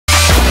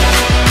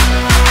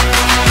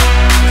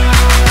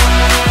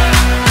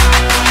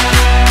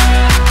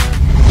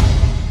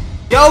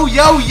Yo,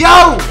 yo,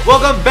 yo!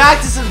 Welcome back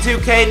to some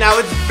 2K. Now,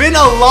 it's been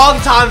a long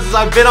time since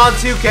I've been on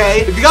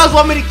 2K. If you guys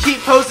want me to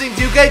keep posting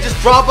 2K, just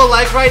drop a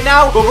like right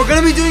now. But we're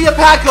gonna be doing a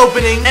pack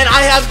opening, and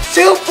I have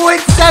 2.7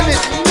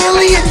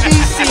 million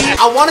VC.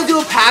 I want to do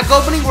a pack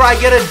opening where I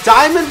get a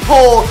diamond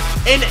pull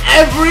in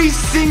every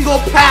single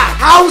pack.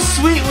 How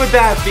sweet would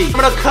that be?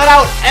 I'm gonna cut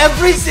out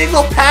every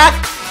single pack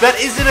that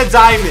isn't a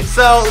diamond.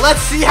 So,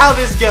 let's see how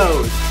this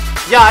goes.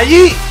 Yeah,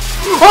 yeet!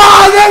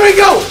 Oh, there we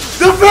go!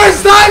 The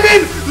first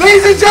diamond!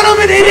 Ladies and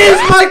gentlemen, it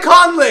is my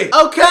Conley!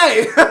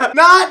 Okay,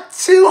 not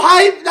too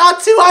hype,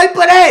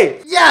 but hey,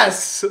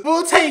 yes,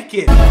 we'll take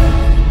it.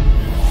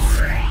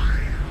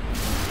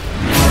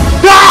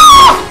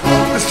 Ah!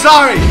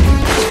 Sorry,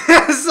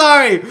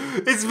 sorry,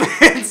 it's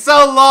been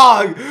so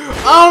long.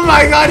 Oh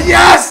my god,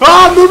 yes!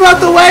 Oh, move out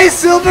the way,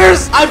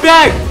 Silvers! I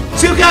beg,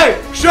 2K,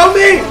 show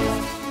me!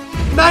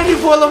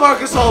 94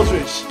 LaMarcus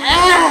Aldridge.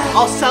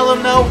 I'll sell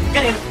him though.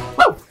 Get in.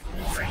 Woo!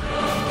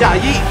 Yeah,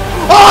 yeet.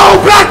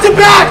 Oh, back to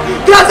back!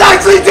 That's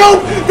actually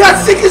dope!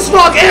 That's sick as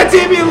fuck! And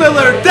Damian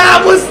Lillard!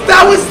 That was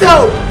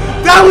dope!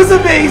 That was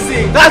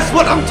amazing! That's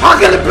what I'm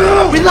talking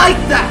about! We like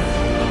that!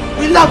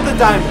 We love the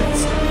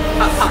diamonds!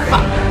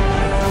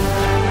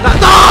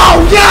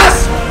 Oh,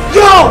 yes!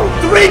 Yo!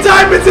 3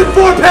 diamonds in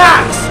 4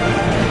 packs!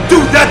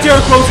 Dude, that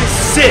Derrick Rose is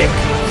sick!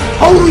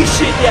 Holy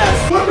shit, yes!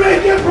 We're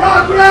making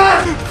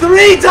progress!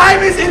 3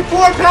 diamonds in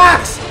 4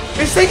 packs!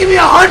 It's taking me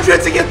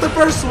 100 to get the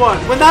first one.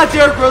 When that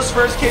Derrick Rose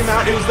first came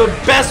out, it was the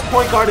best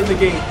point guard in the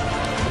game.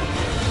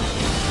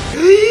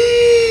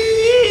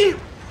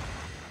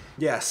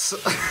 Yes.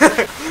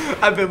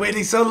 I've been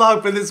waiting so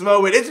long for this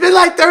moment. It's been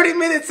like 30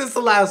 minutes since the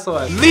last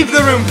one. Leave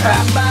the room,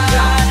 Pat.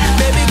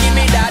 Baby, give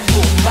me that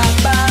boom,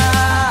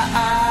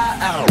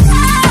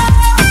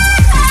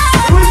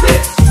 Who is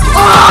it?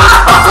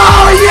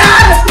 Oh,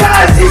 yes!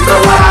 Yes, he's the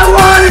one I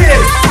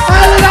wanted!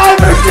 Allen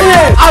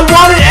Iverson! I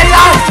wanted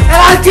AI, and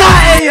I got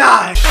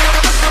AI!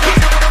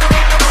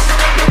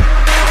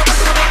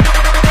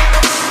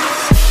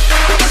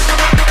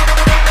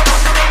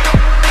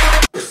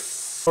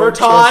 For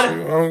Todd.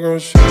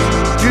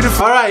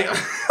 Beautiful. Alright.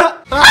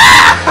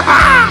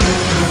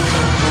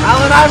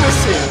 Allen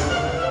Iverson.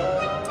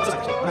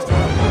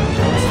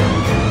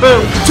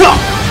 Boom.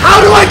 How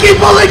do I keep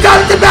pulling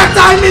back-to-back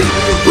diamonds?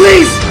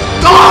 Please!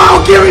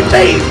 Oh, Gary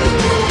Payton!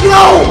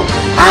 No!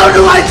 How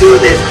do I do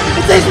this?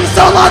 It takes me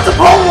so long to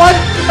pull one,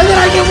 and then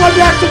I get one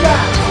back-to-back.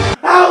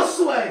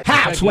 Houseway!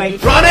 Houseway!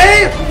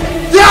 Ronnie!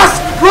 Yes!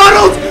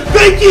 Ronald!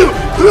 Thank you!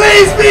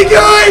 Please be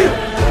good!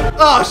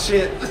 Oh,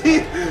 shit.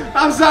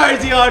 I'm sorry,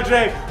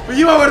 DeAndre, but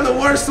you are one of the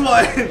worst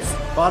ones.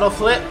 Bottle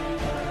flip.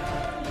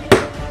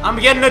 I'm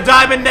getting a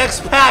diamond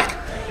next pack.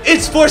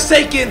 It's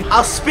Forsaken.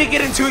 I'll speak it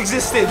into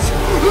existence.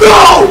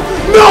 No!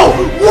 No!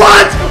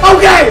 What?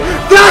 Okay,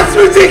 that's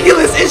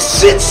ridiculous. It's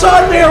shit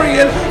Sean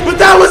Marion, but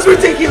that was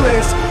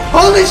ridiculous.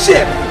 Holy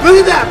shit. Look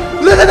at that.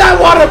 Look at that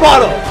water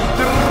bottle.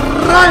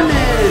 Diamond.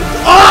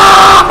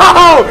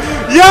 Oh!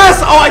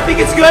 Yes! Oh, I think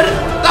it's good.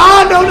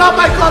 Oh, no, not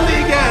my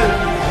Conley again.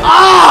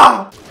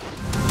 Ah!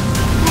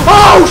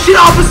 Oh, shit,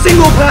 off a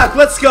single pack.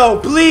 Let's go.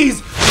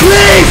 Please.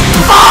 Please.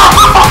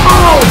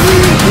 Oh!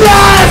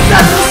 Yes!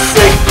 That's a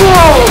sick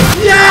pull.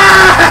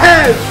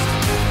 Yes!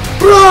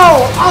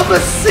 Bro, off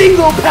a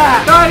single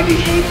pack. 98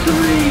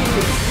 threes.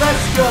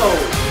 Let's go.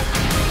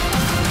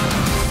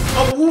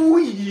 Oh,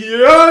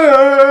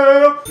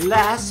 yeah.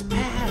 Last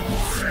pack.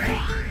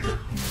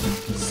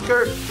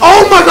 Skirt.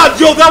 Oh, my God.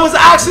 Yo, that was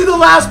actually the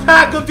last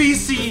pack of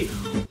VC.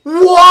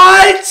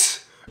 What?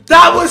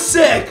 That was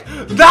sick!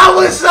 That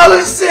was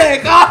so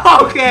sick!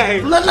 Oh, okay!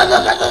 Look!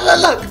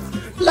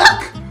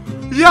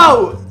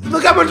 Yo!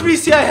 Look how much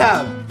VC I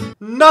have!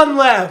 None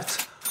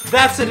left!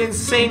 That's an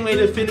insane way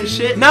to finish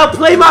it. Now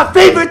play my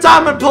favorite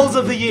diamond pulls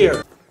of the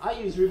year! I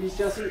use rubies,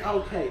 Jesse.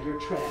 Okay, you're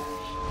trash.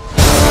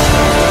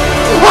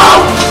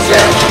 Oh,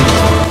 shit!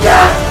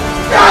 Yes!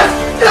 Yes!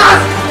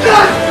 Yes!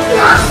 Yes!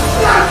 Yes!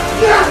 Yes!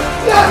 Yes!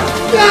 Yes!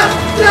 Yes!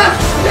 Yes!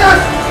 Yes!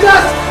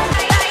 Yes!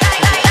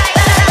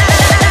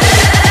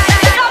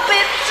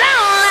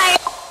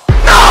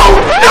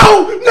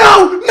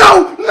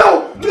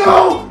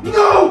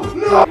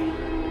 No!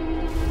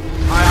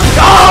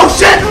 Oh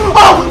shit!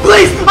 Oh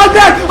please! I'm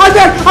dead! I'm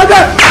dead! I'm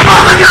dead!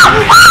 Oh my god!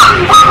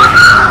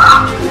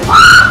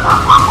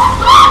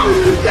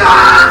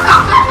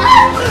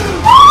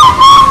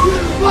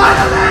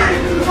 Finally!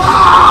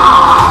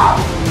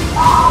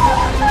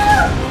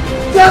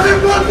 Devin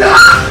Booker!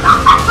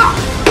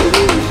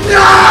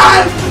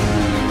 Yes!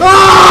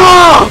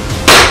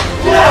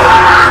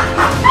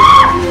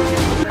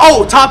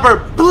 Oh,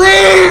 Topper,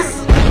 please!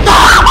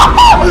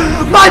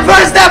 My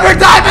first ever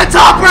diamond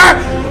topper!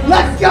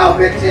 Let's go,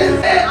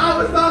 bitches! Hey, I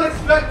was not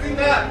expecting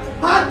that.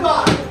 Hot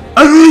box!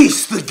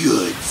 Unleash the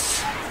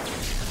goods!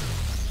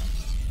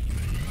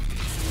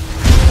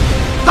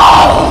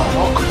 Oh!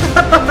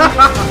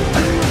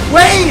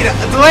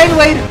 Dwayne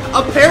Wade,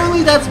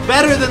 apparently that's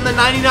better than the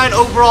 99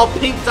 overall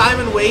pink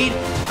diamond Wade.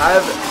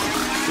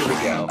 Here we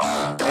go.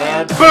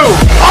 And boom!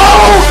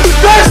 Oh!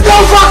 There's no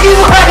fucking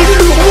way!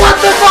 What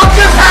the fuck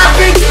just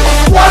happened?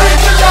 What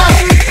is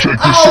that?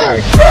 Oh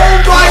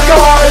my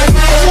god!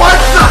 What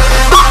the?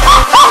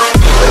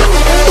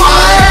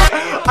 What?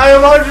 I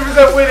am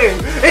 100% winning.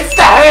 It's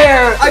the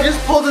hair. I just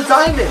pulled a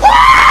diamond.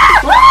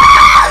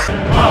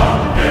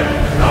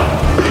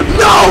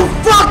 No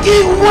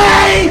fucking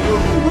way!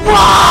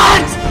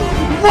 What?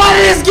 What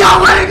is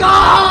going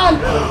on?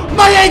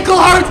 My ankle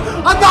hurts.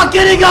 I'm not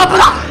getting up.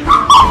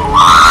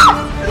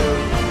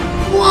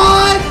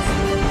 What?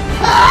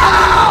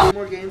 Ow!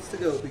 More games to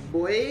go, big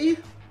boy.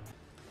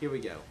 Here we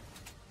go.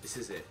 This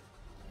is it.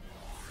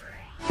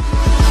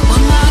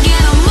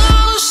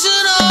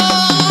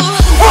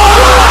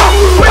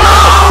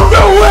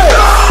 No way!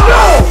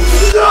 No!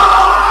 No!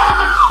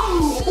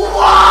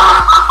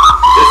 What?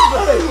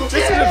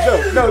 This is a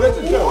joke. No, that's a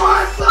joke.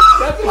 What the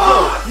That's a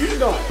fuck? joke. You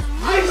know it.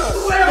 I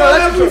swear No, on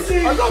that's a joke.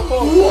 everything. I'm not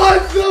falling.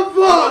 What the I'm fuck?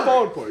 not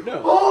falling for it. No.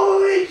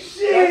 Holy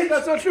shit!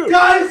 That's not true.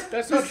 Guys,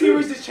 That's the not true.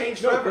 series has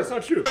changed No, forever. that's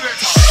not true.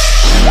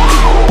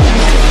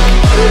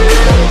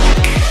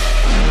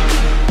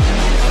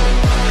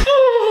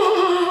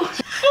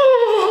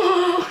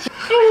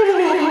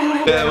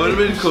 Yeah, it would have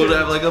been cool to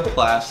have like a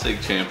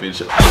plastic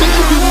championship.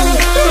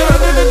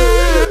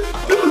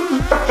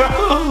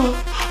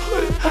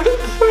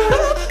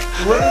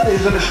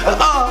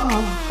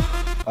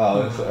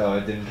 Oh,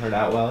 it didn't turn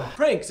out well.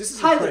 Pranks. This is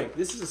a Tyler, prank.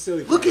 This is a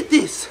silly Look prank. at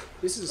this.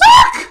 This is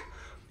Look!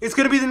 It's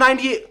gonna be the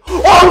 98.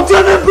 Oh,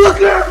 Devin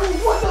Booker!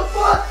 What the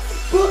fuck?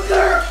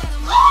 Booker!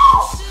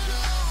 Oh!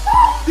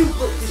 Dude,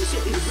 look, this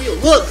shit is real.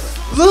 Look!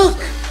 Look!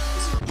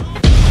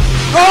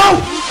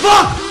 Oh!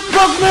 Fuck!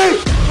 Fuck me!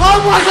 Oh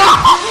my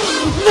god!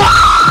 No!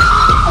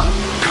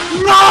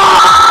 No!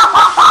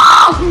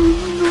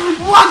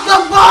 What the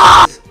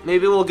fuck?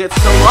 Maybe we'll get so.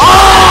 Oh!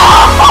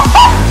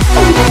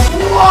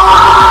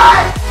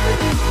 What?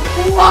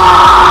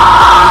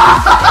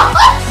 What?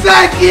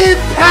 Second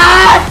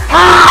pass!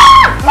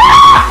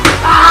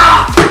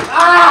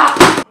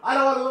 I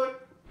don't want to look.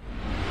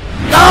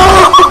 No!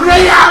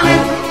 Ray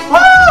Allen!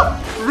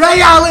 Woo!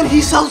 Ray Allen,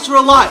 he sells for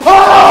a lot.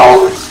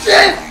 Oh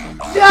shit!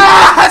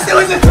 Yes! It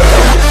was a.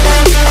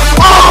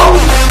 Oh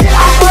shit!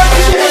 I'm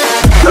working it!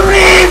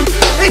 Kareem!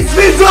 It's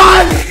been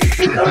done!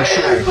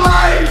 Kareem is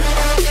mine!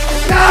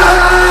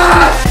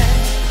 Yes!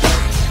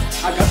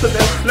 I got the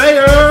best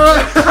player!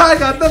 I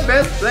got the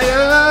best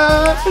player!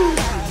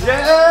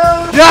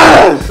 Yeah!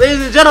 Yes!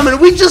 Ladies and gentlemen,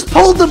 we just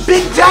pulled the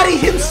Big Daddy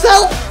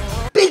himself!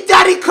 Big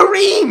Daddy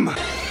Kareem!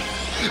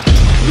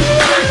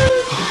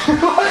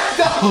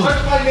 Don't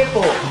touch my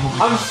nipple!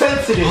 I'm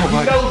sensitive, you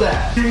know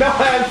that! You know I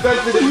have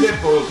sensitive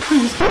nipples!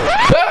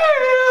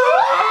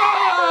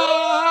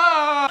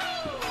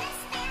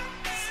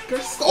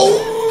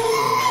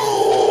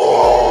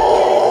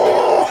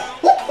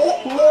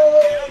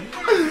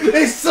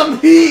 It's some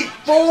heat,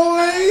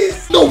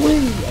 boys! No way!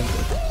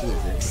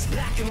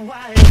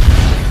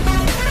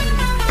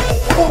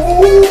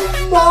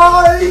 Oh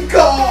my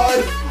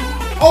god!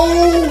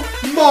 Oh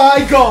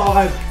my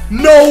god!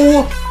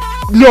 No!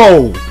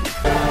 No!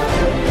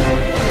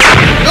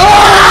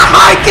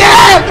 I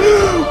can't!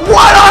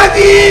 What are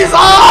these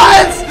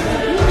odds?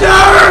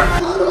 Nerf!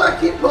 How do I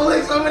keep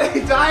pulling so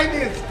many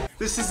diamonds?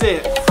 This is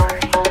it.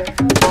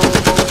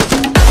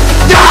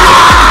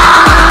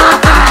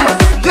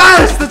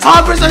 Yes! The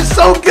toppers are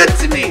so good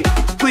to me!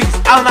 Please,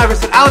 Allen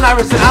Iverson, Allen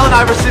Iverson, Allen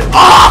Iverson.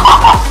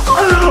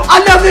 Oh!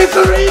 Another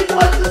Kareem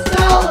wants to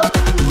sell!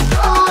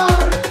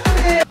 Oh,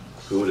 shit.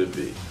 Who would it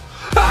be?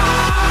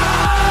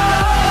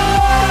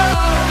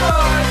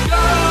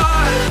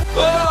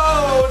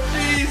 Oh,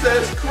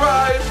 Jesus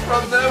Christ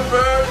from the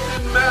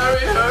Virgin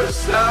Mary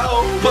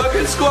herself.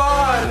 Fucking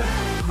squad,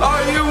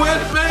 are you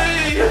with me?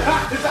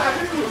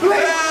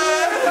 Hey!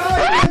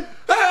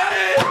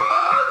 Hey!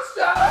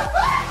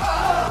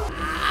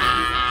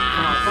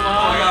 Come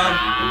on.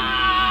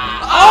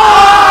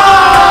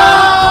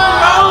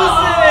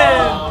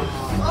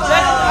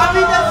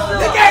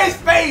 Look at his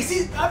face!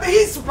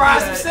 He's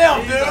surprised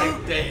himself,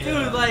 dude!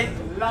 Dude, like,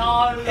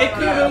 it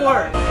could have been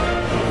worse.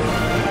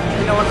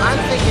 You know what I'm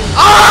thinking?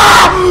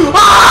 Oh!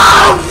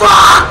 Oh,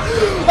 fuck!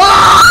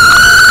 Oh!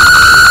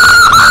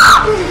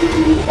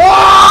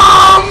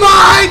 Oh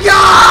my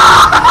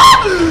god!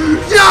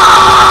 No!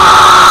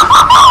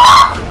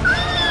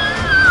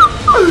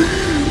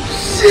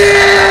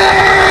 Shit!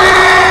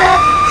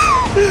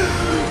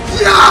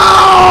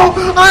 No!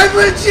 I'm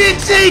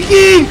legit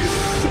shaking!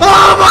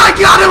 Oh my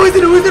god! It was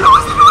it! Oh,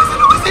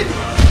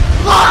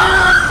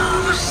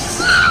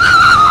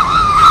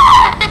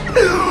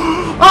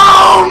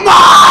 oh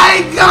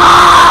my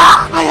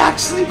god! I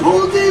actually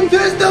pulled him!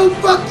 There's no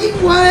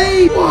fucking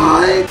way!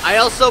 What? I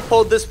also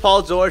pulled this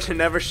Paul George and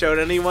never showed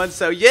anyone,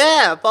 so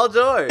yeah, Paul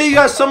George. Thank you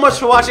guys so much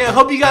for watching. I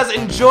hope you guys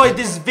enjoyed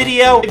this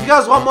video. If you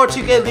guys want more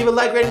 2K, leave a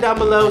like rating down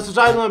below.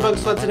 Subscribe to my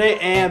Bugs Fun today,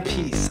 and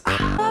peace.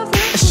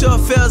 It sure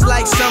feels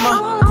like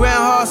summer.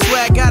 Groundhog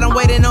sweat, got them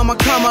waiting on my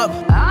come up.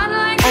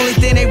 Only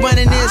thing they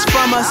running is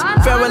from us.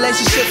 Fair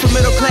relationship for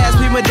middle class,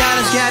 prima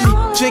donnas got me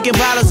drinking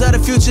bottles of the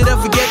future to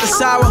forget the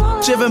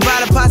sorrow. Driven by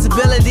the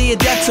possibility of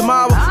death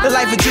tomorrow. The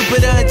life of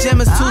Jupiter and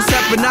Jim is two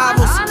separate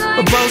novels,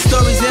 but both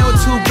stories end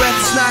with two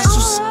breathless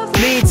nostrils.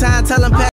 Meantime, tell them